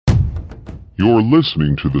You're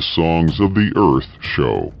listening to the Songs of the Earth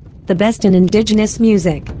show. The best in indigenous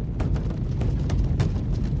music.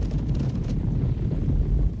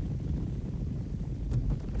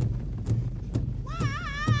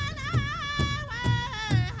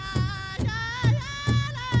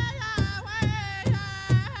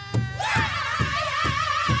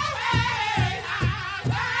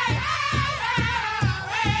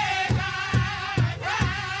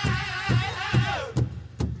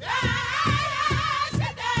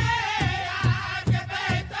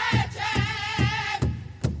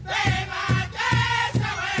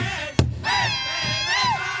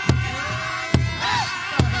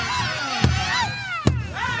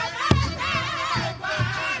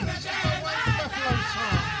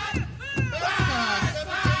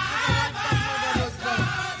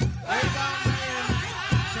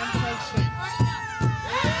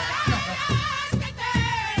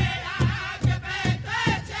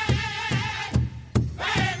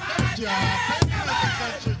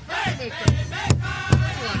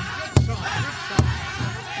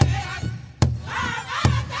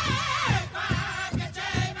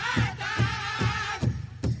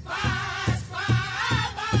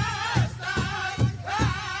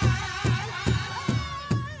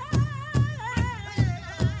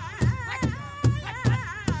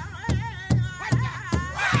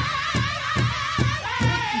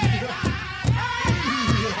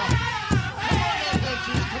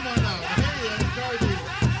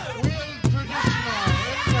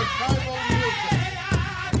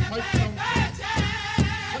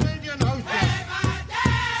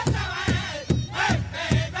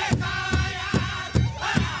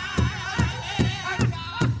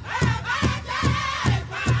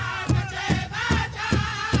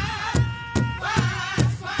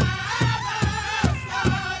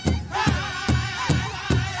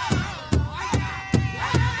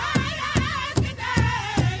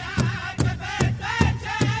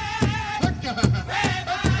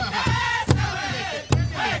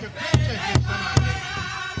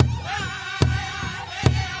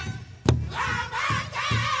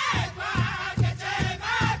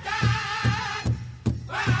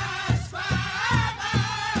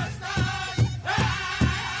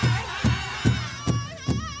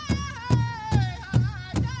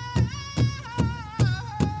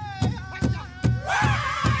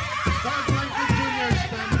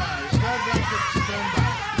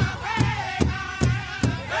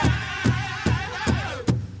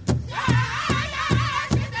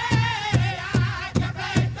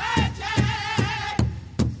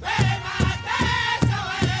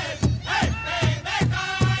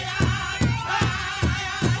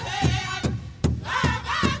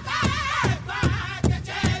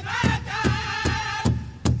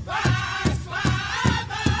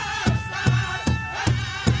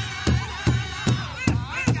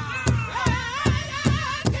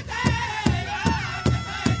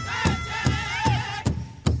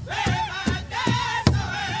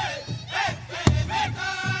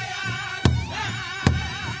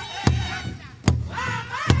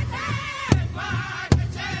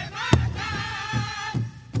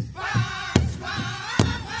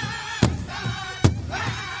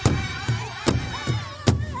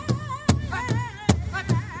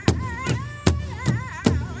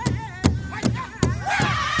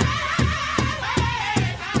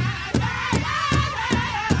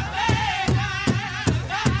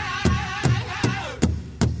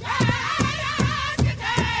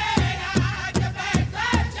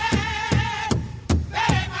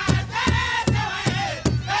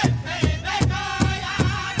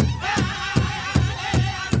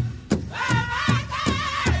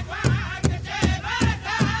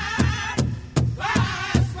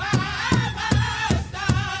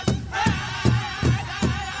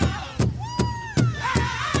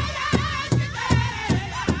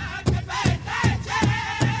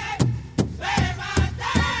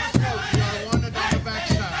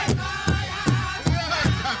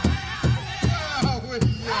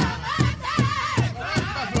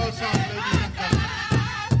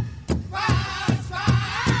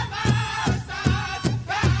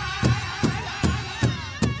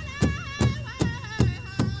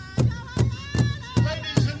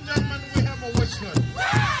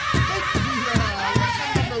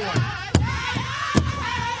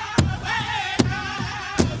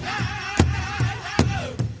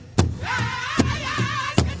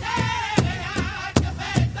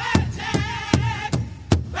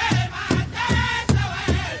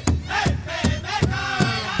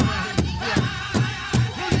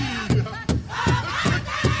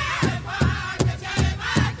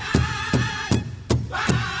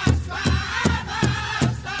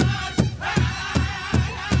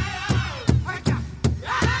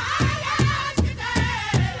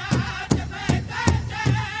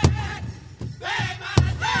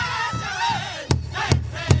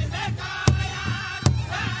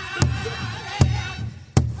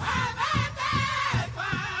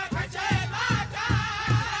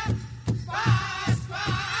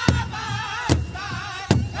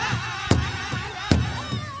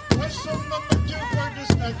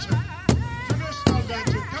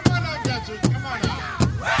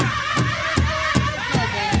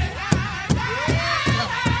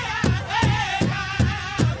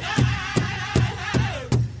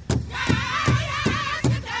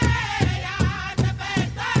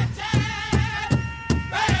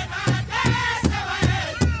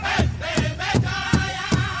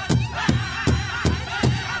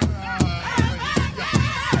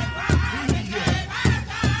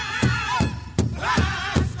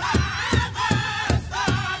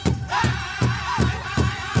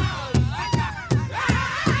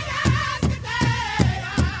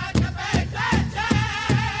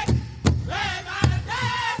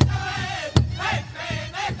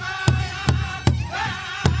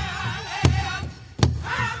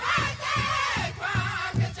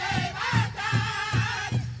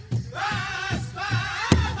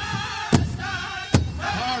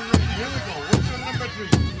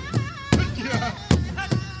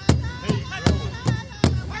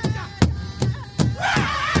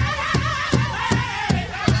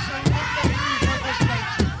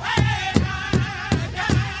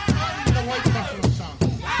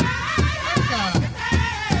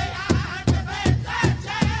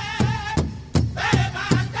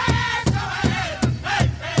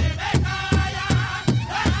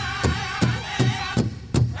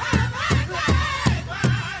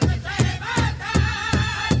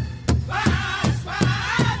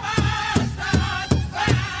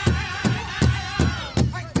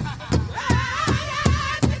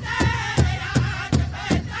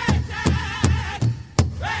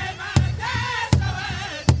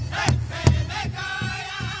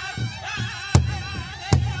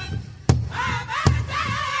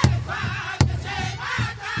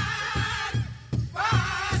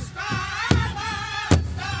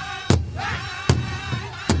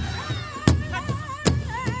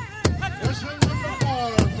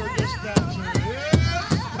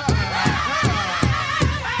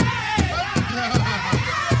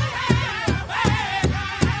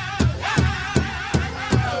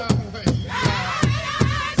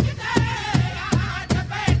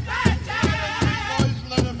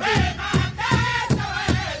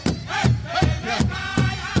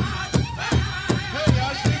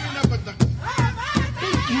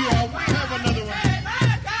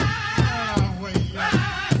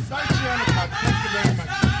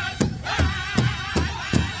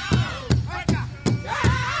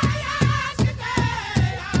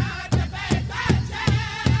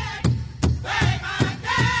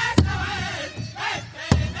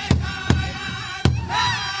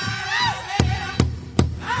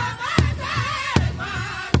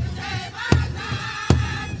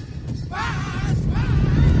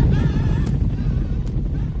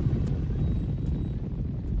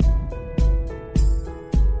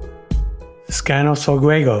 Toscano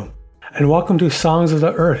Soguego, and welcome to Songs of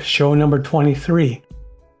the Earth, show number 23,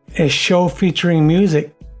 a show featuring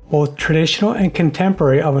music, both traditional and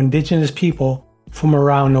contemporary, of indigenous people from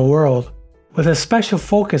around the world, with a special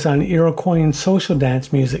focus on Iroquois and social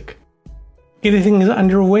dance music. Getting things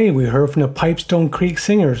underway, we heard from the Pipestone Creek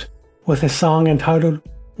Singers with a song entitled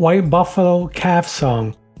White Buffalo Calf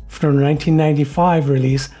Song from their 1995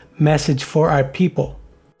 release Message for Our People.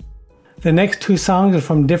 The next two songs are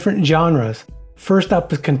from different genres. First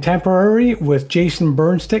up is contemporary with Jason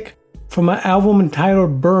Burnstick from an album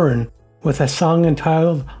entitled Burn with a song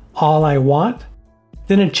entitled All I Want.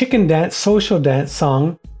 Then a chicken dance social dance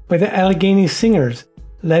song by the Allegheny Singers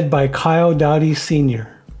led by Kyle Dowdy Sr.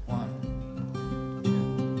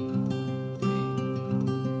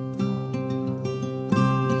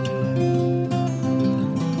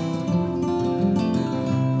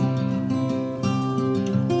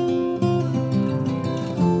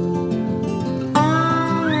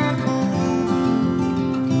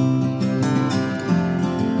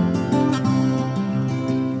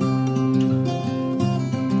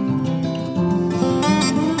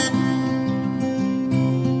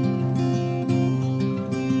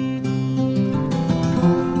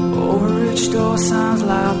 Sounds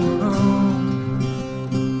like the room.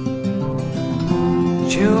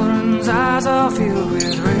 Children's eyes are filled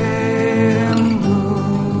with red and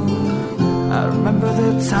blue. I remember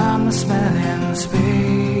the time, the smell and the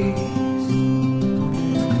space,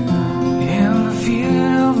 and the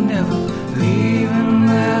feeling of never leaving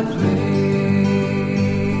that place.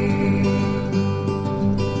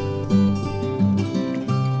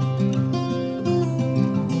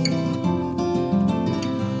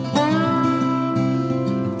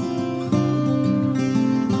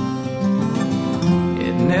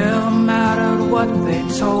 What they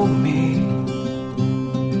told me,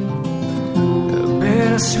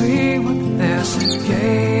 bittersweet with their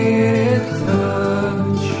sedated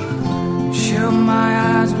touch, shut my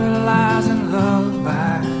eyes with lies and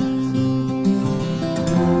lullabies,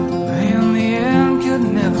 but in the end could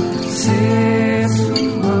never say so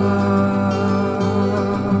much.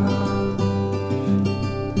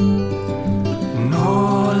 And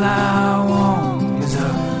all I want is a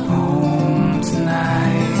home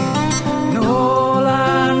tonight. All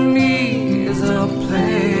I need is a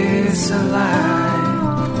place alive.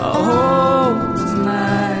 I hope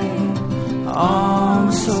tonight,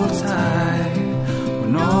 arms so tight.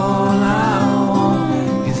 When all I want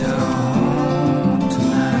is a home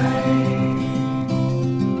tonight.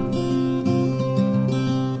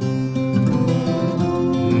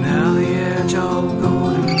 Now the edge all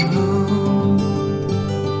golden blue.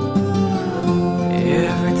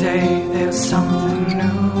 Every day there's something new.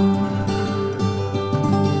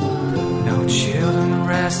 Children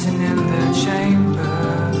resting in their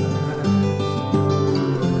chambers,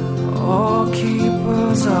 all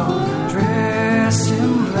keepers all dressed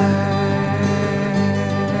in black.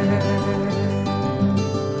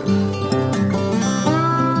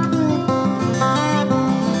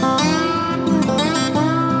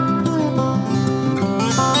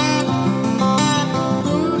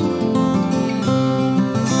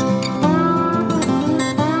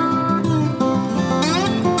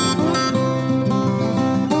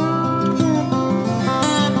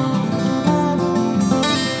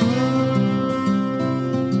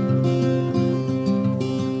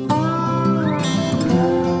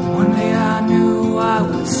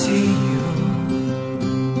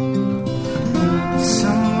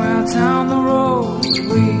 Down the road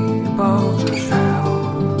we both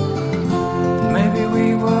traveled, maybe we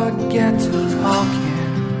would get to talking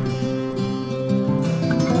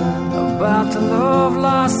about the love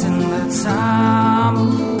lost in the time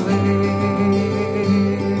away.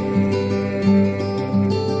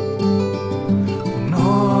 And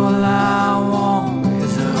all I want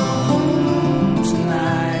is a home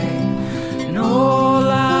tonight, and all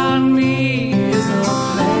I need is a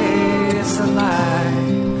place alive.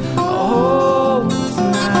 Oh,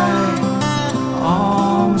 tonight,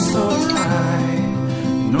 arms so tight,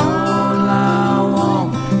 and all I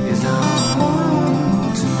want is a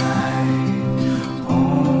home tonight,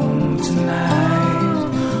 home tonight.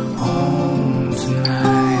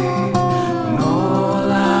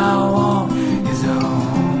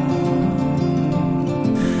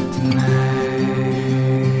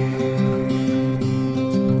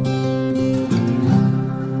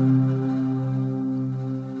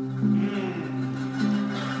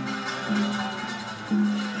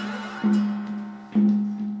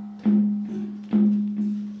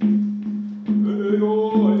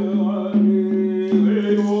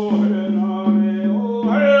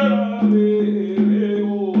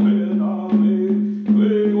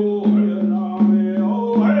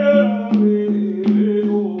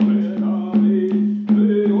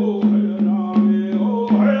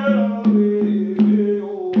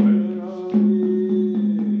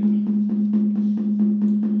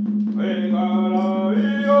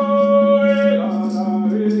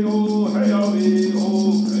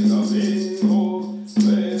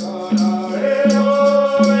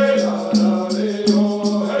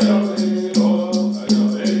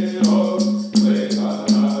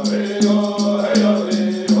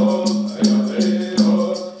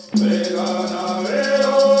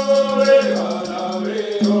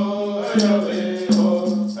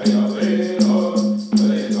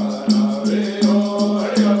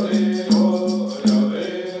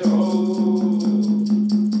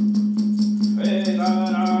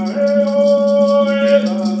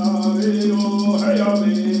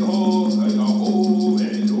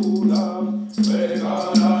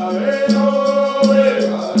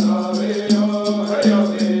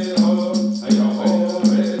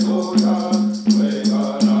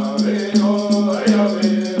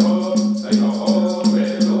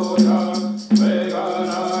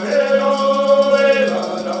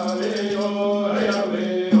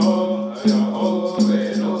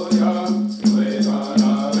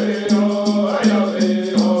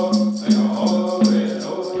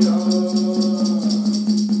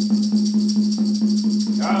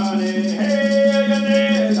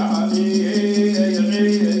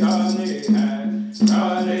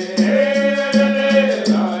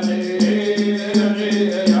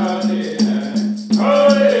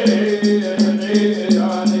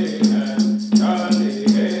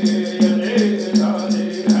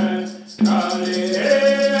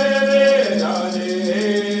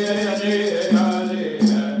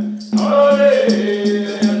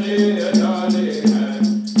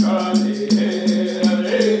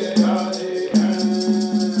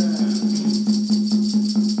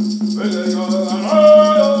 Yo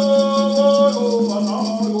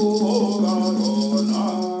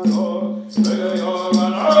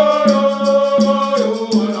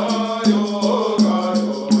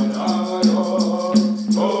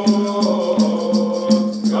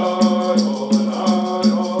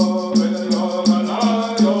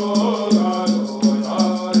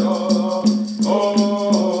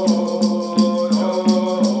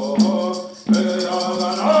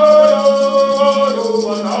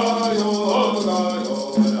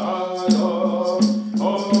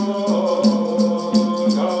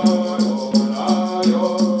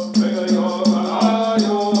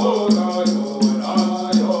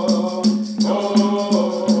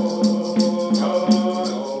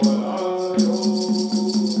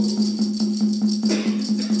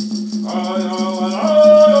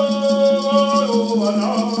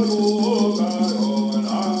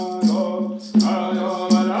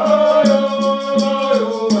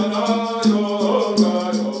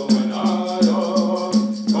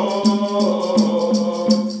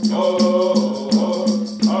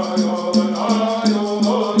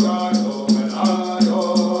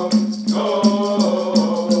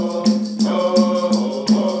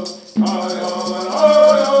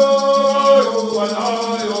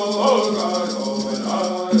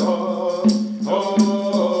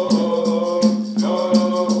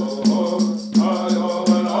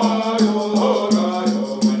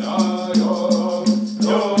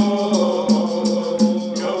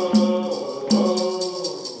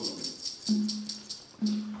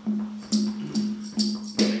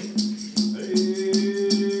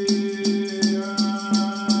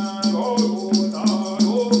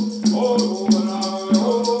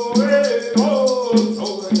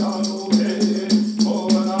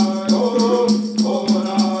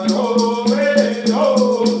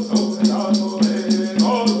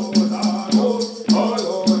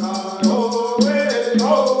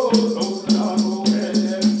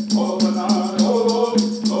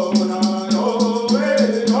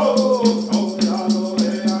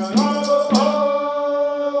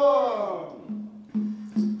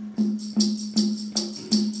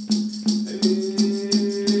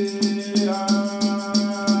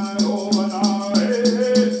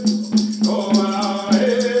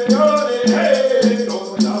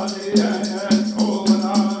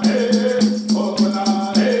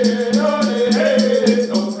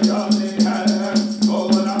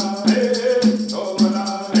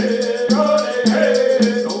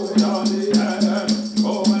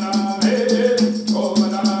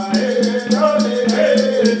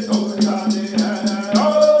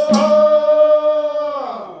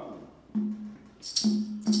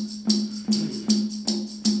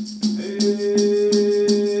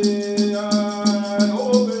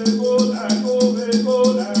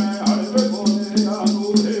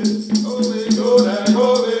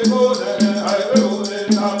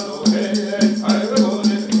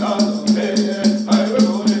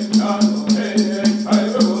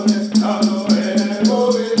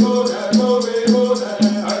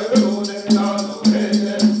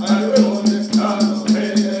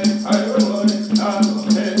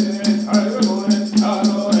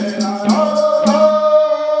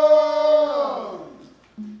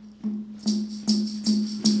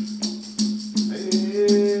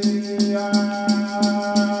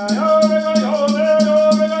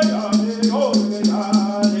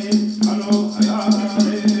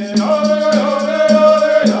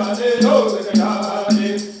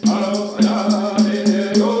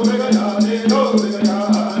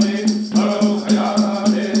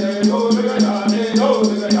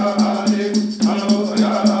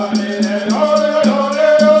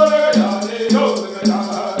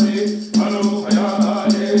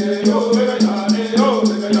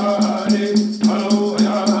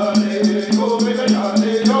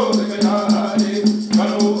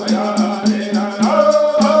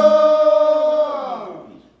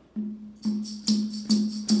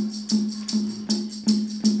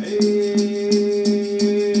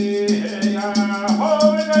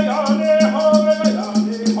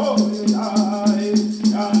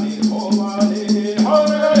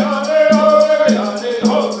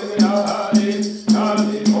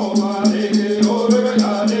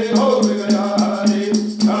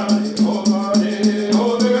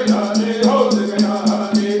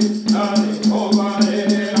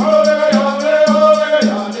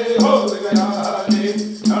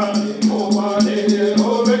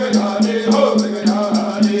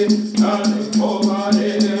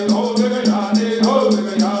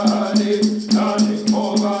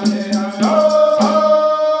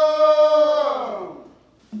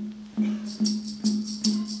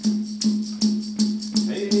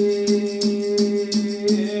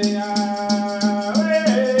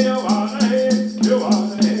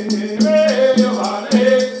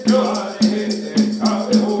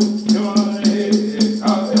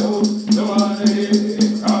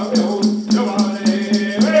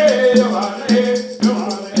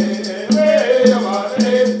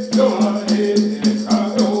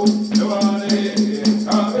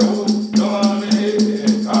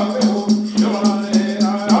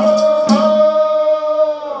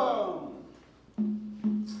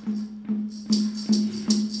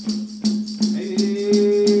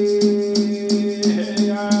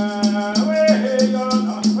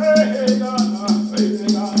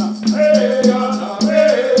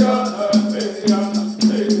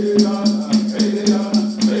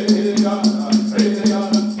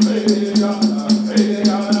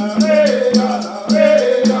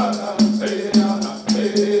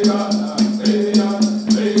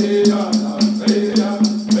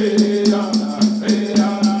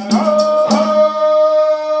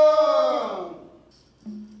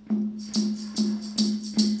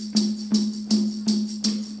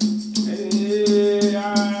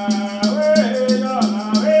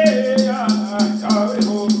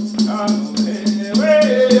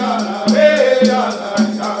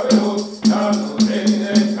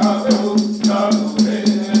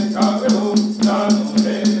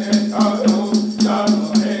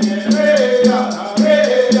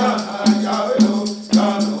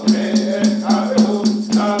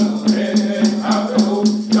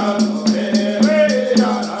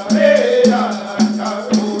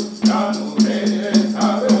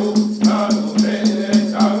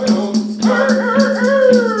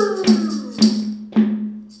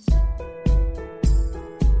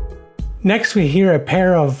Next we hear a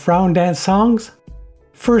pair of round dance songs.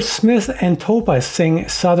 First, Smith and Topa sing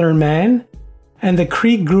Southern Man, and the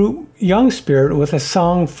Creek group Young Spirit with a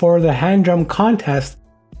song for the hand drum contest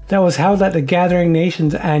that was held at the Gathering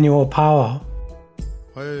Nations annual powwow.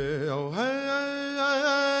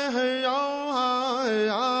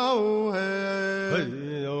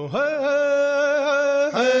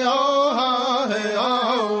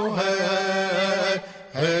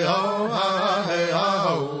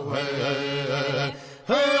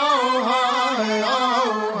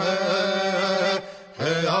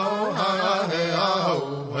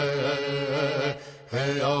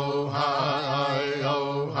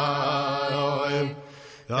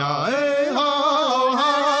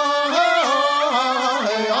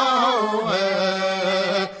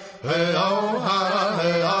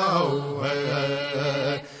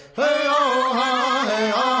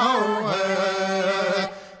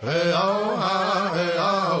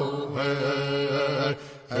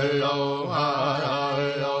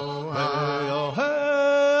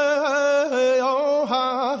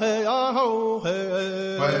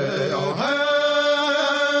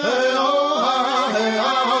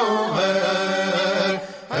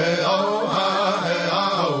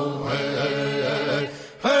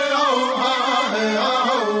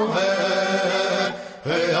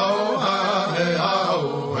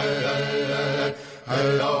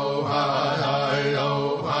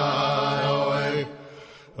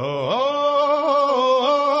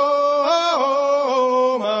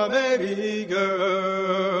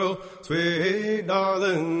 Sweet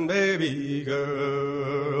darling baby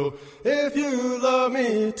girl, if you love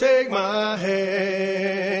me, take my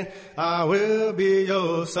hand. I will be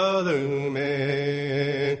your southern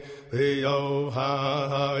man.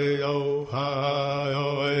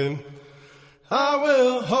 I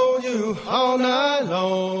will hold you all night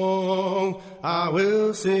long. I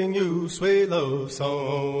will sing you sweet love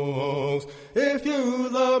songs. If you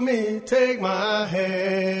love me, take my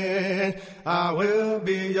hand. I will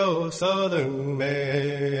be your southern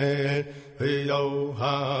man. Hey, oh,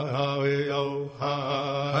 hi, hey, oh,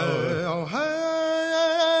 hi, hey, oh,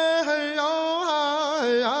 hi, hey, oh,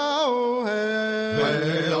 hi, oh,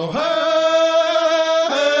 hey, oh, hi.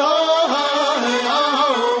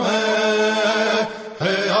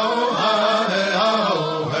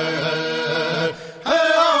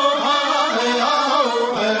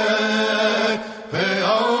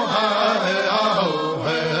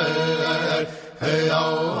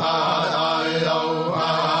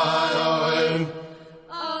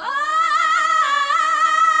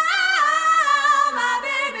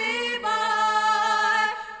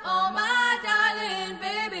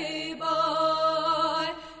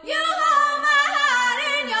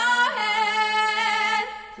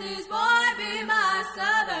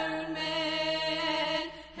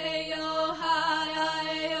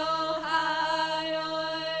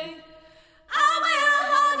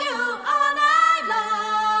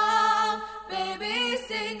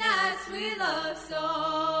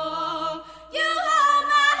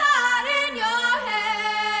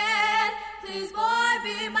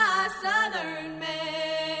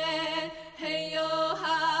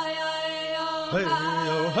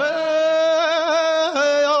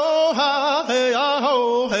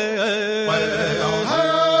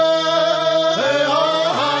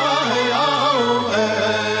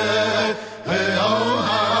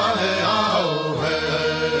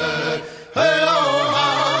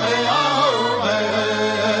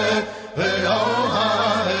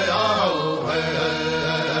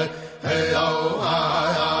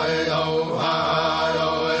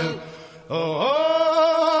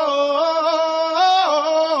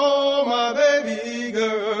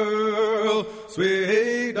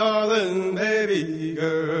 Sweet darling baby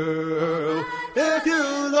girl, if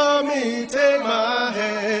you love me, take my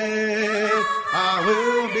hand. I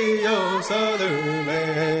will be your southern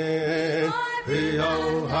man. Hey,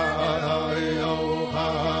 oh, hi, oh,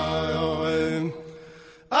 hi, oh.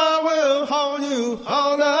 I will hold you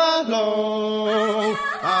all night long.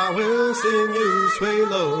 I will sing you sweet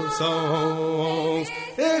love songs.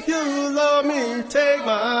 If you love me, take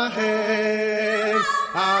my hand.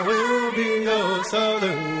 I will be your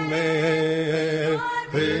southern man.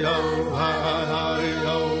 Hey, oh, hi,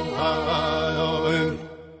 oh, hi, oh.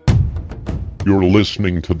 You're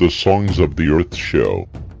listening to the Songs of the Earth show,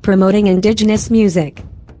 promoting indigenous music.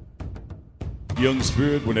 Young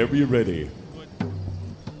Spirit, whenever you're ready.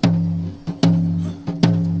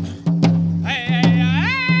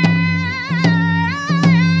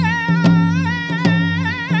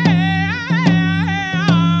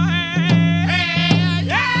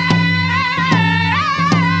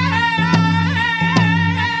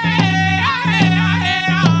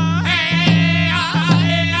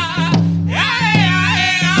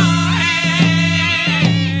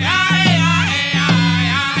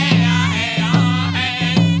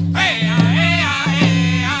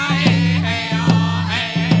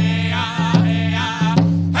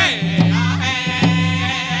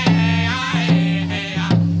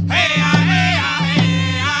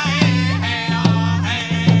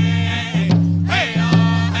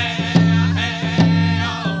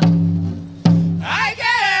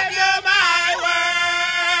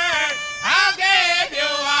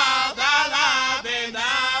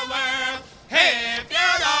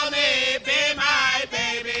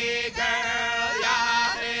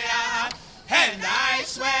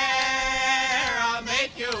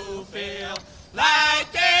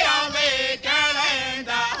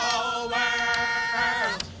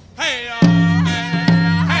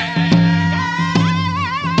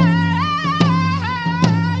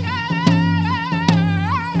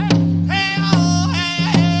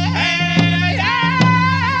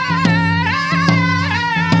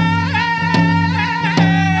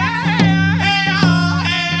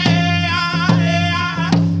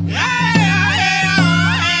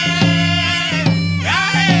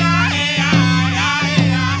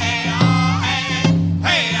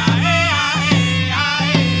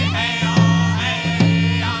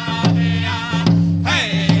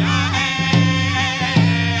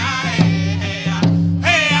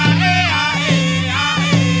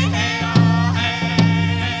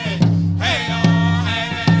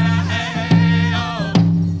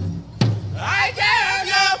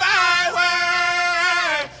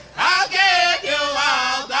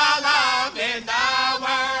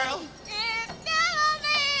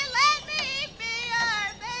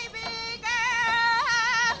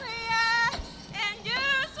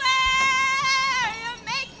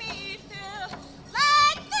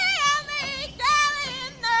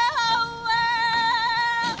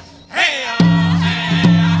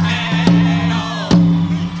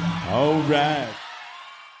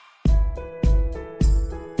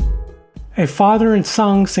 A father and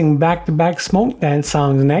son sing back-to-back smoke dance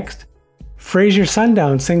songs next. Fraser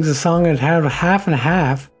Sundown sings a song entitled Half and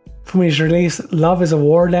Half from his release Love is a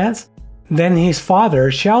War Dance. Then his father,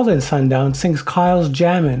 Sheldon Sundown, sings Kyle's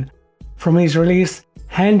Jammin' from his release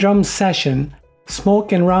Hand Drum Session,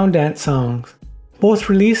 Smoke and Round Dance Songs. Both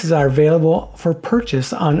releases are available for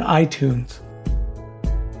purchase on iTunes.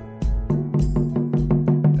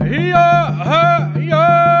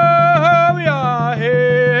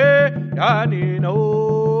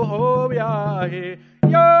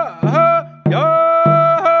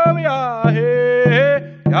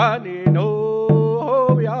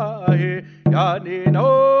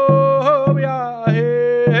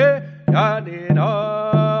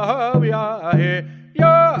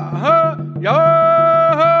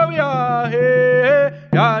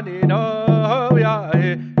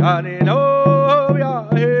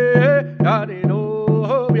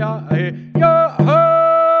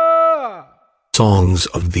 Songs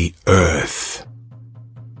of the Earth.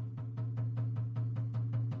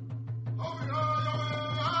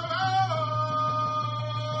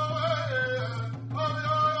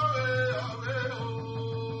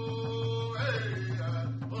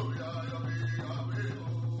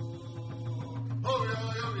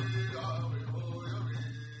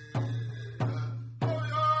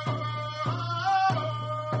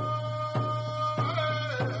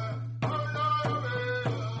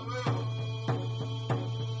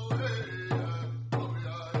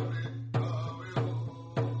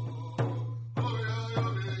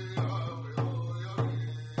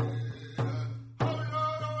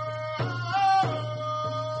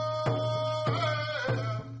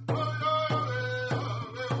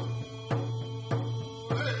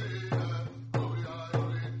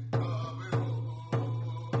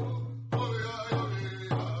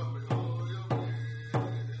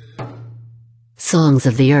 Songs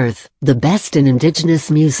of the Earth, the best in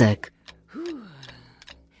indigenous music.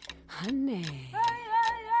 Honey.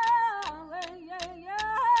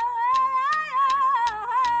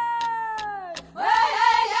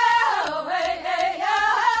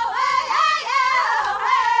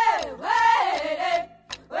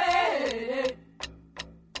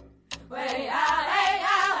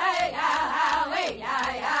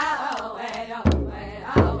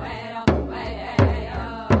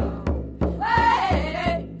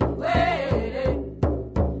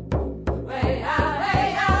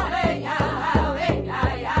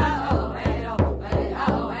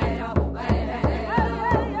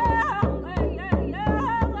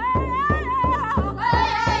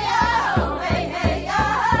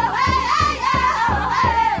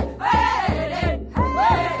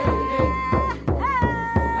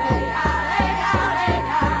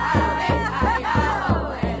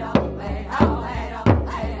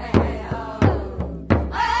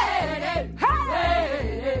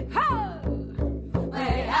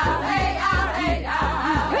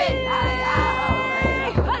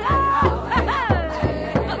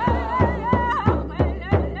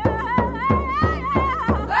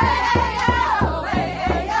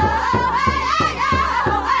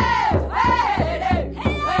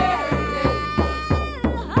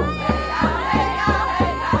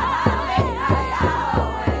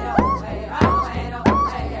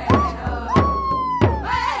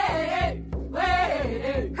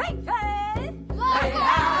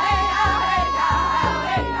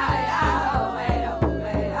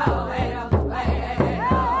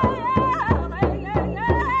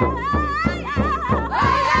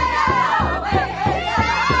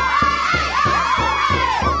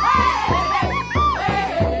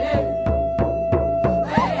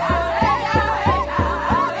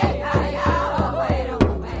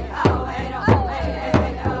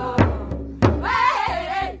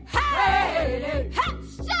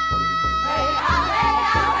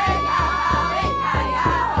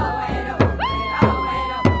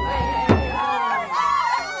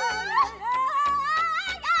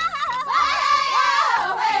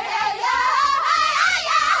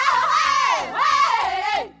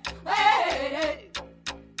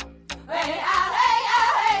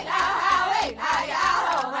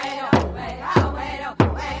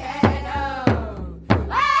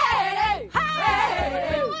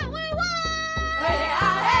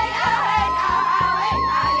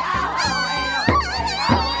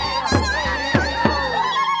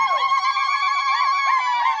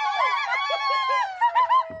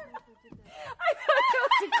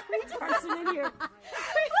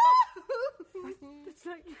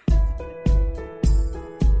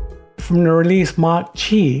 From the release Mach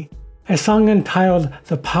Chi, a song entitled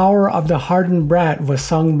The Power of the Hardened Brat was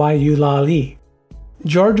sung by Eulalie.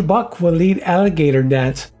 George Buck will lead Alligator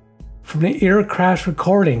Dance from the Earcraft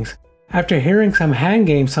recordings after hearing some hand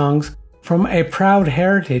game songs from A Proud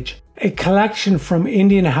Heritage, a collection from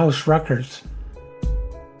Indian House Records.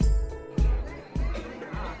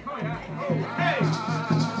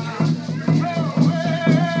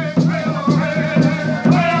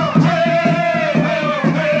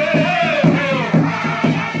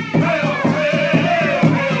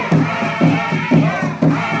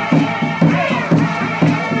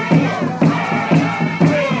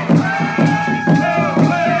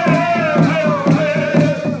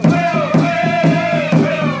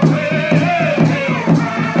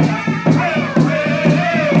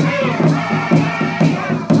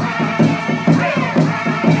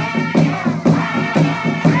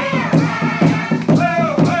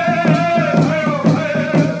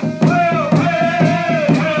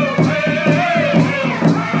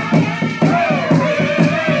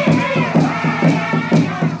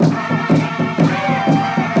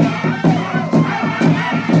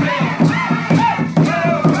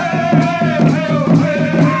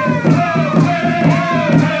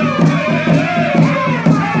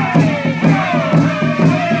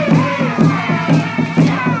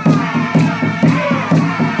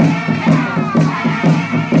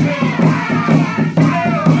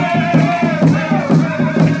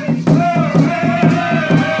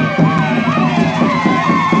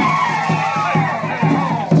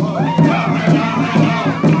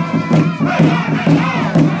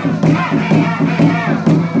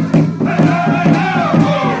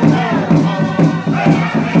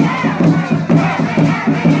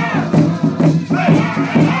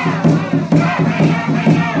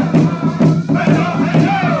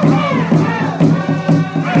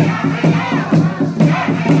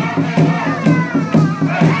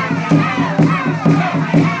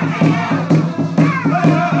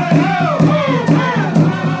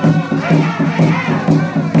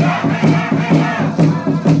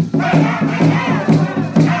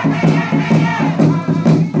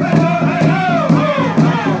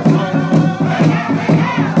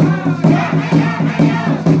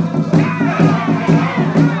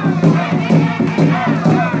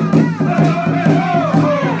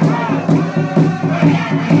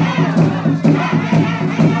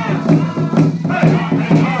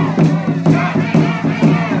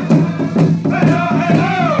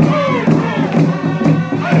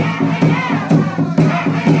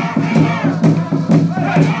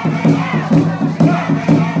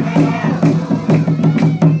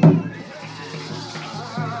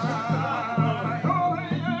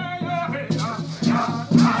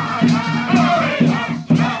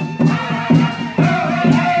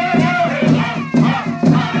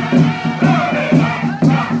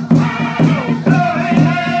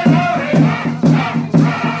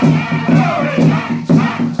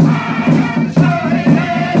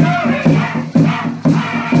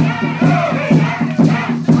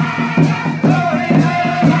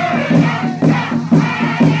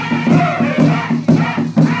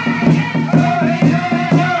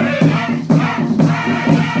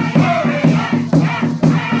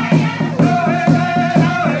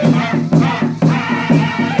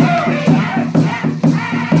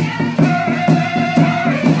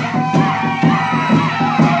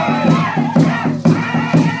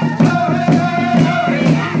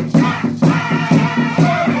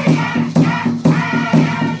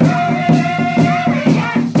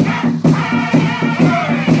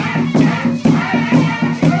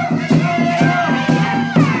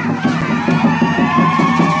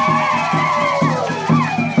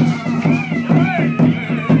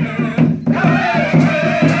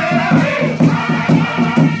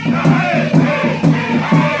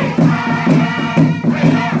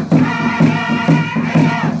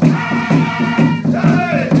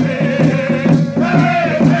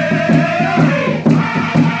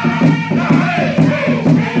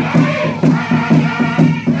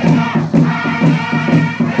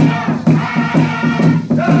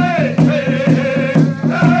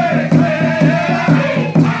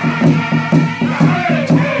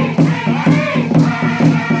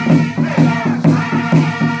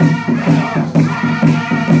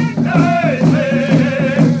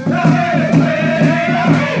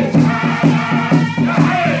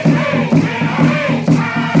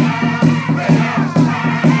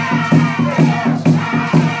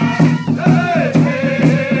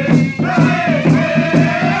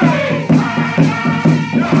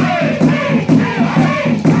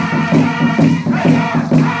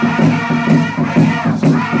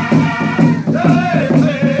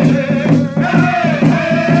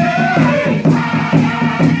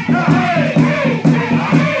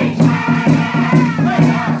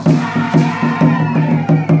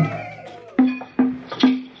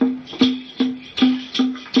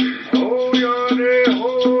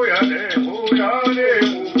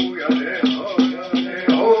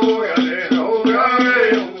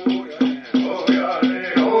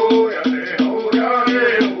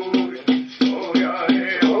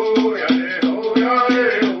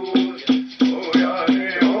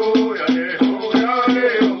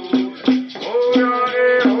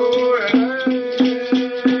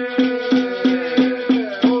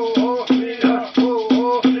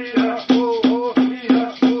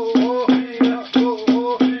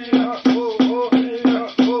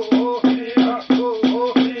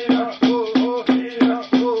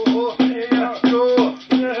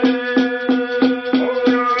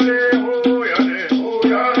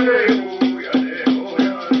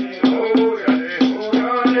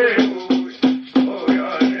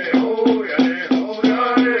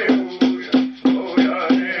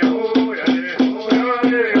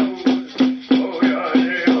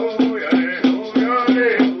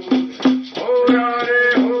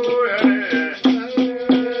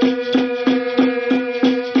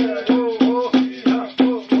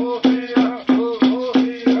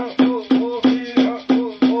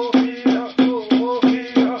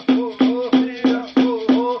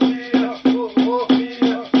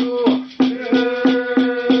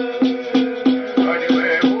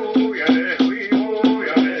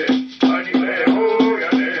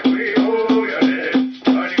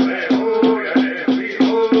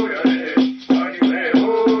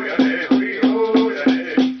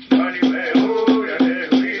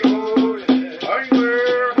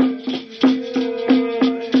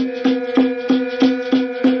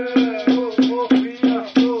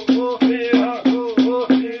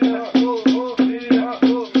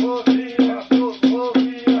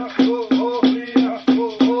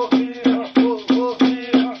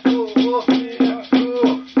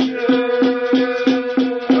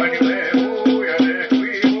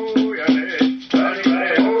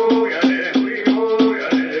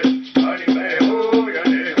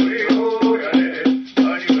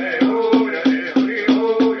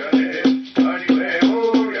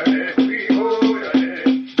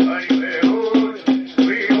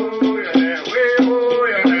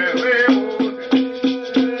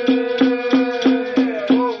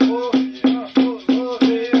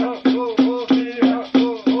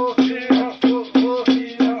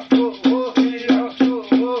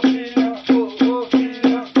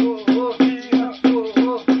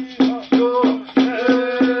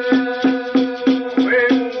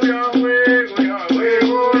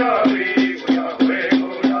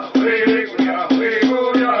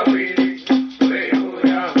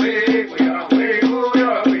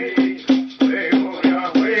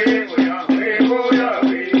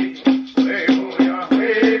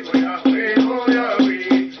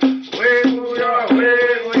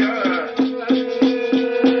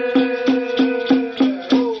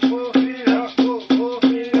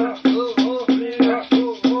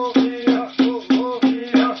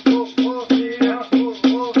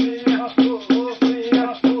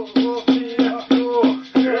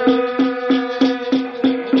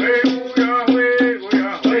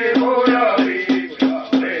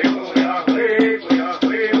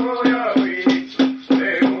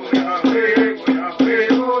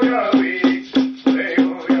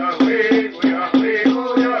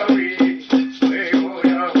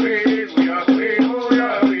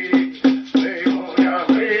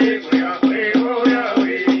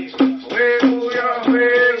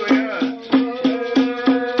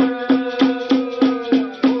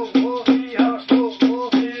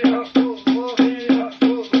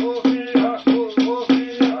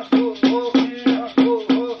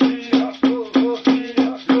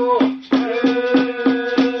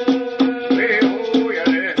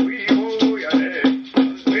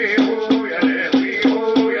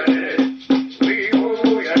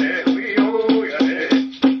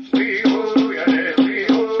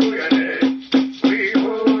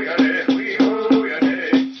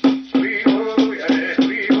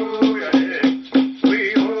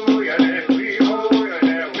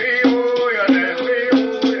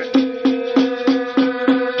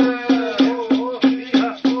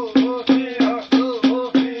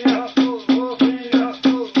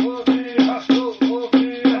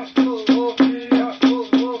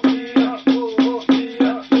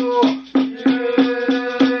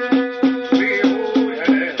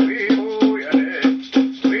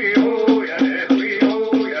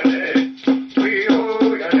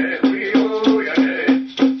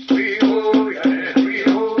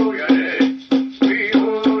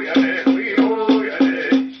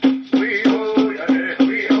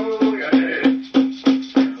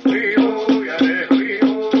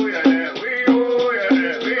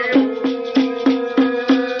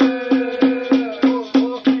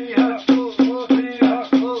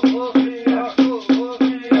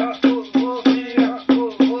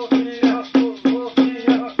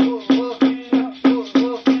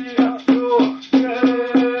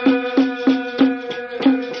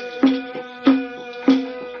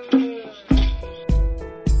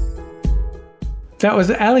 was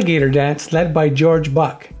Alligator Dance, led by George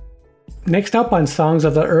Buck. Next up on Songs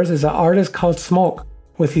of the Earth is an artist called Smoke,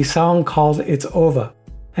 with the song called It's Over.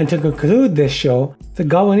 And to conclude this show, the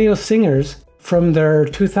Galvaneo Singers, from their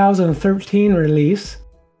 2013 release,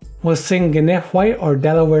 will sing Gannett White or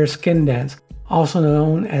Delaware Skin Dance, also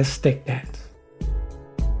known as Stick Dance.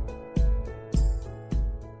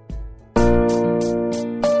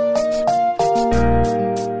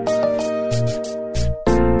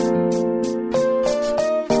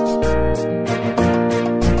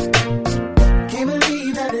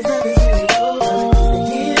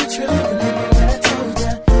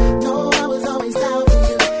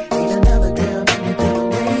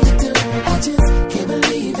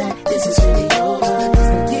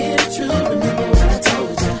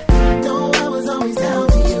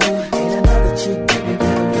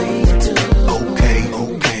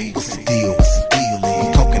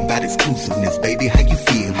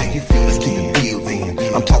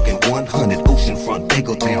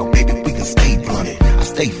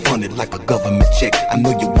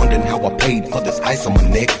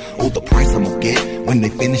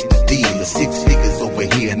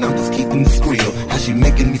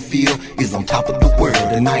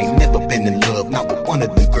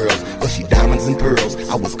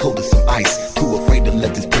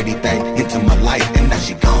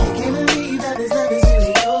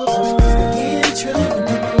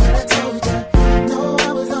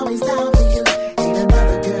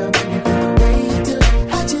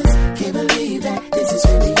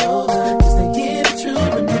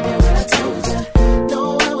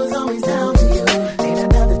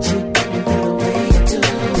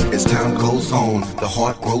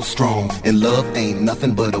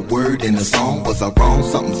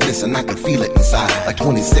 And I could feel it inside, like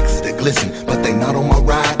 26s that glisten, but they not on my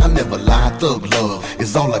ride. I never lied, thug love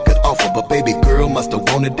is all I could offer, but baby girl must have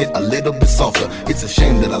wanted it a little bit softer. It's a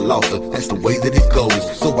shame that I lost her, that's the way that it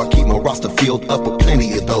goes. So I keep my roster filled up with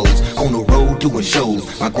plenty of those. On the road doing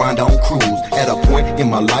shows, my grind on cruise. At a point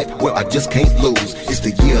in my life where I just can't lose. It's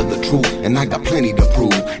the year of the truth, and I got plenty to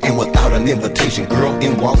prove. And without an invitation, girl,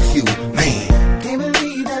 in walks you, man.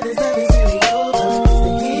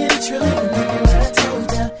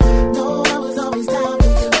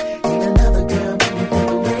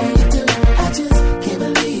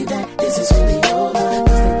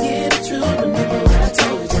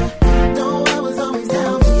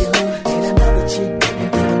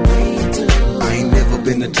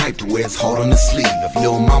 It's hard on the sleeve. If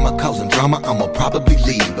little mama causing drama, I'ma probably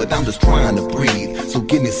leave. But I'm just trying to breathe, so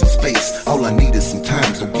give me some space. All I need is some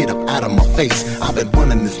time, so get up out of my face. I've been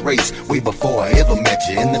running this race way before I ever met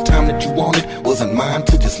you. And the time that you wanted wasn't mine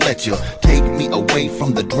to just let you take me away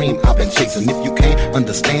from the dream I've been chasing. If you can't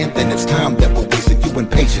understand, then it's time that we're wasting. You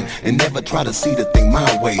impatient and never try to see the thing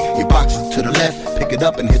my way. You box it to the left, pick it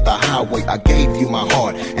up and hit the highway. I gave you my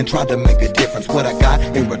heart and tried to make a difference. What I got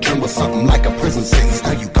in return was something like a prison sentence.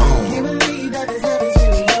 How you gone?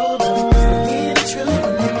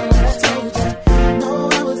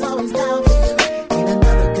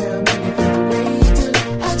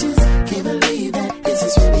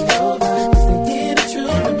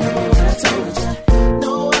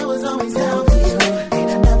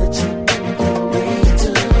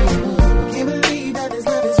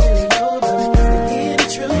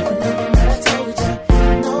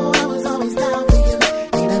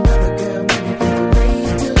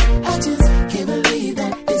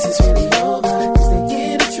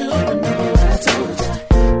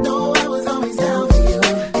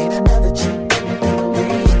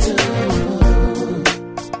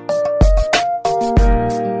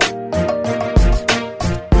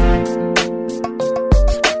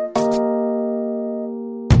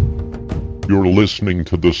 You're listening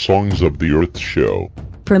to the Songs of the Earth show,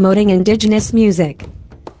 promoting indigenous music.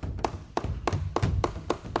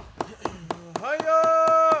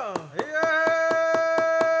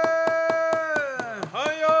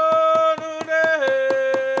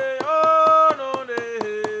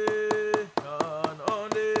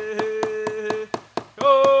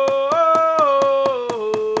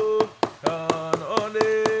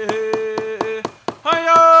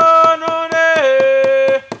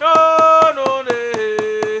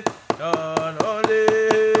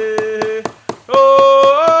 Oh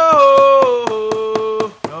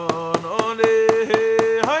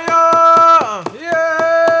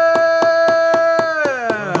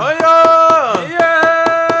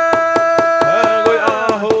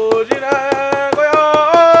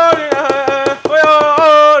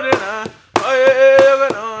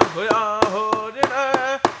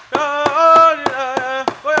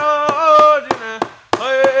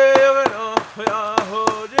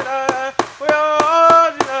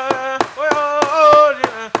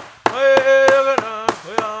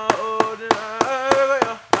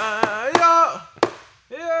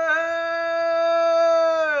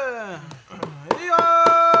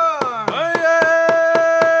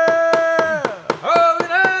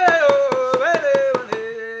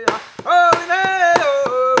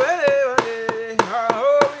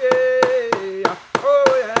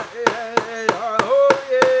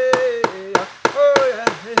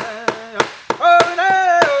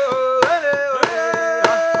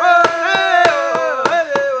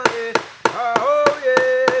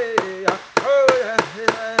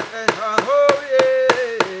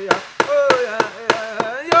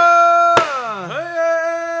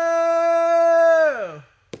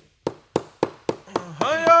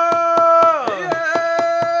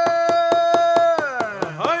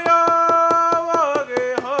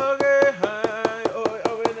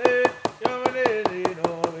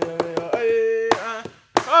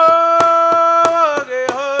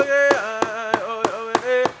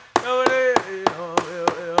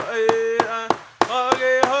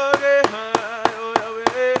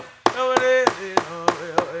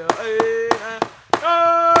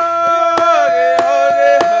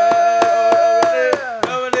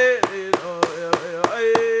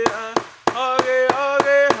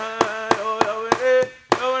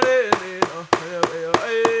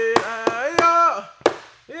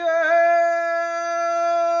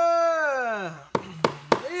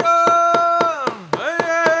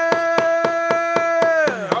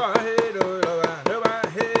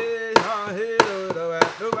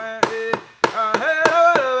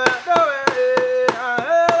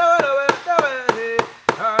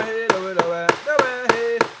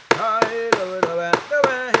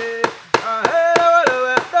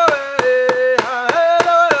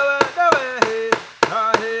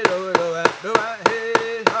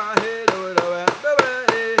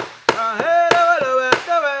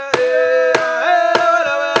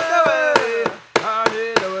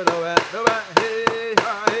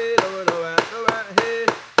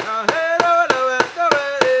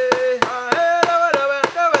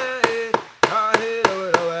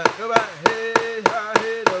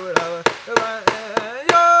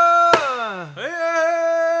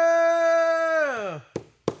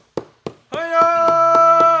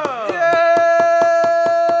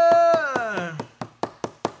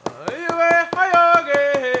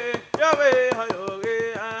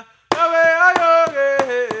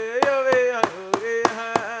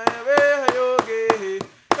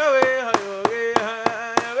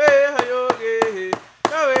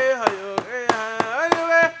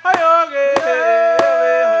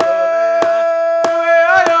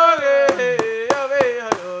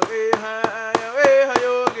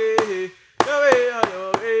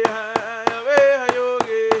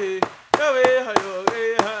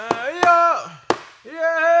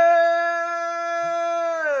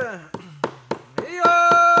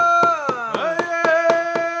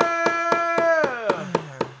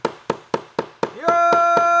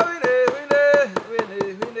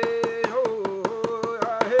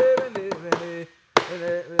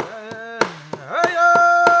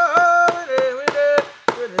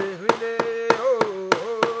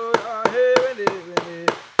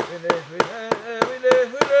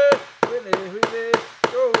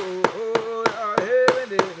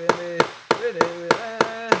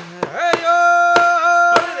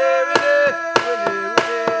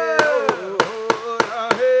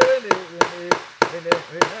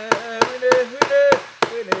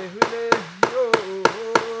Hey,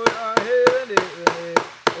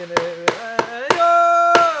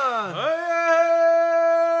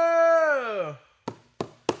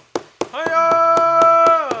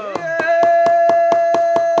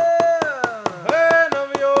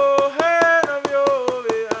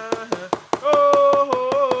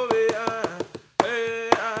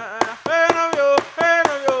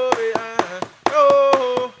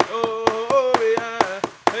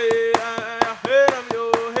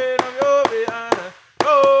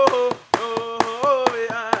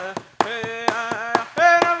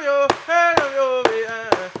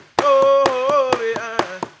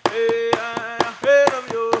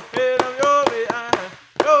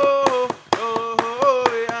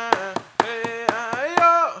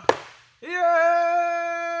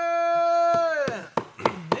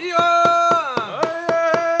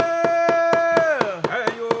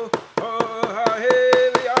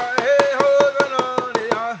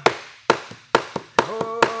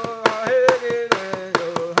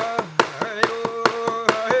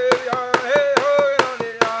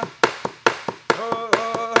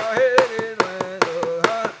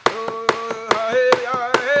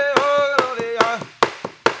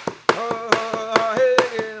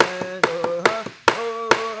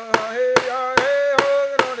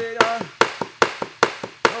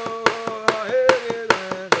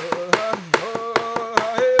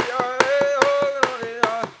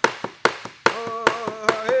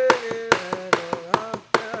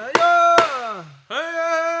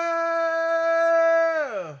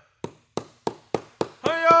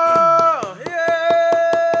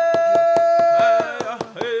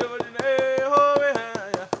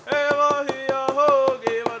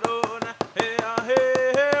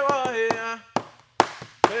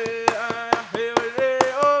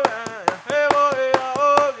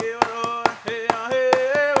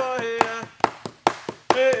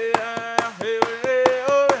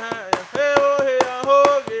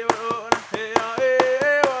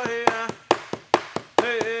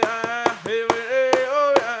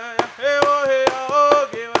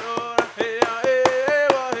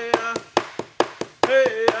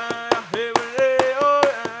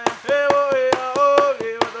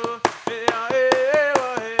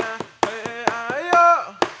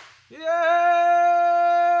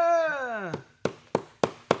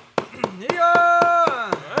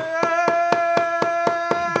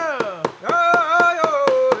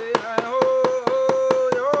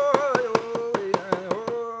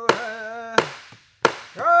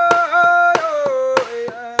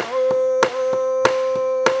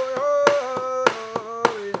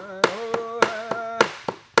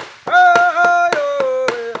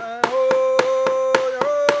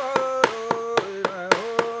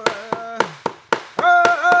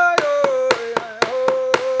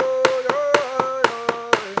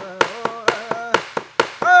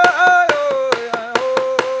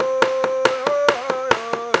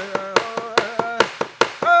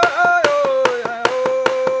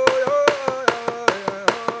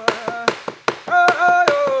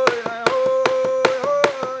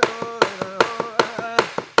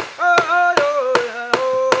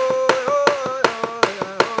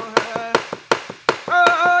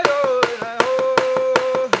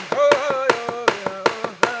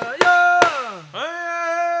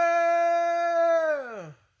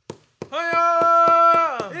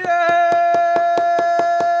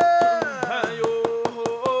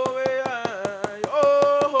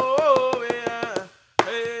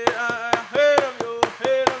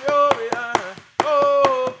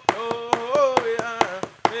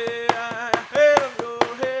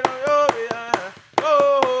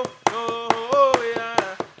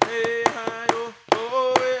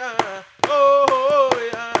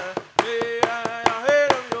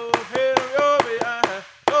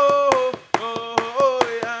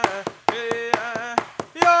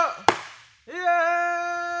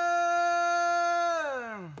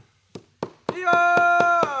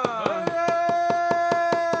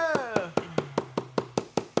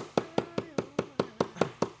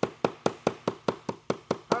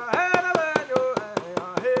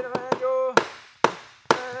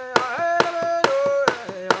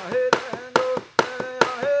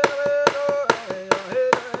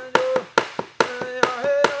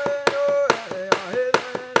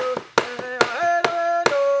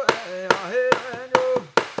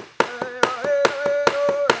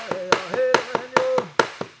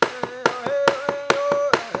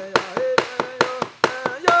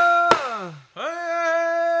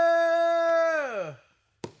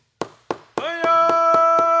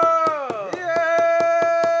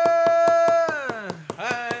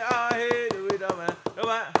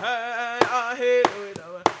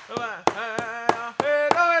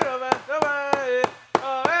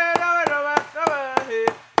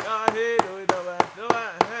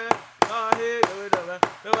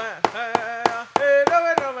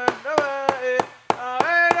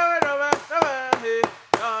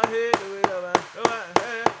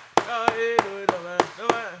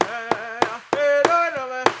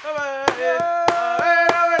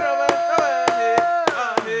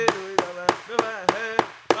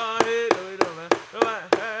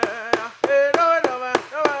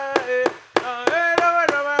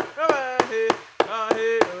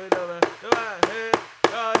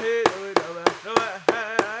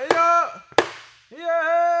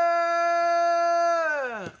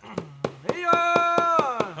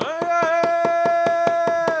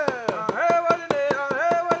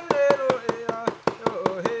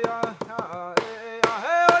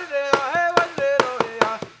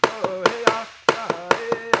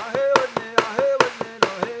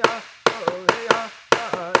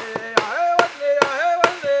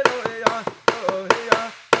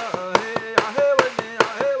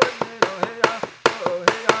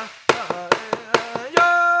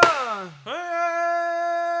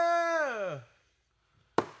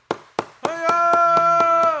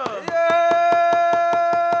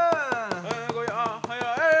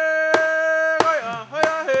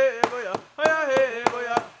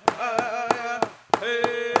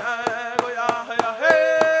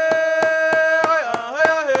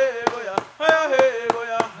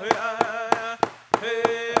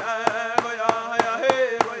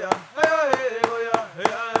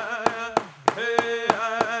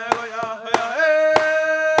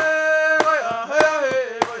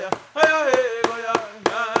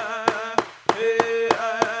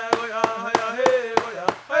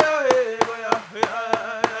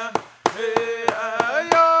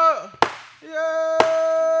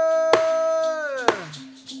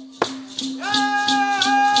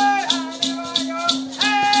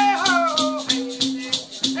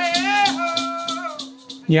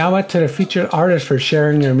 Yawa to the featured artists for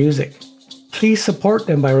sharing their music. Please support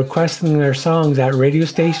them by requesting their songs at radio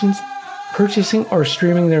stations, purchasing or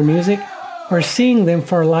streaming their music, or seeing them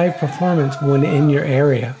for a live performance when in your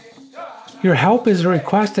area. Your help is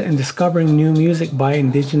requested in discovering new music by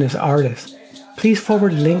Indigenous artists. Please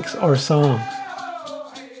forward links or songs.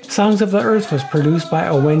 Songs of the Earth was produced by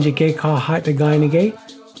Owenjigay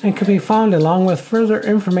Hatagainagay and can be found along with further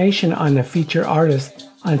information on the featured artists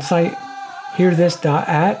on site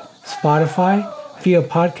hearthis.at, Spotify, via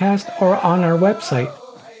podcast, or on our website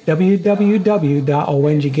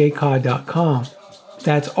www.owenjigayka.com.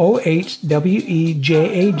 That's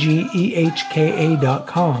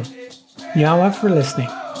OHWEJAGEHKA.com. Yawa for listening.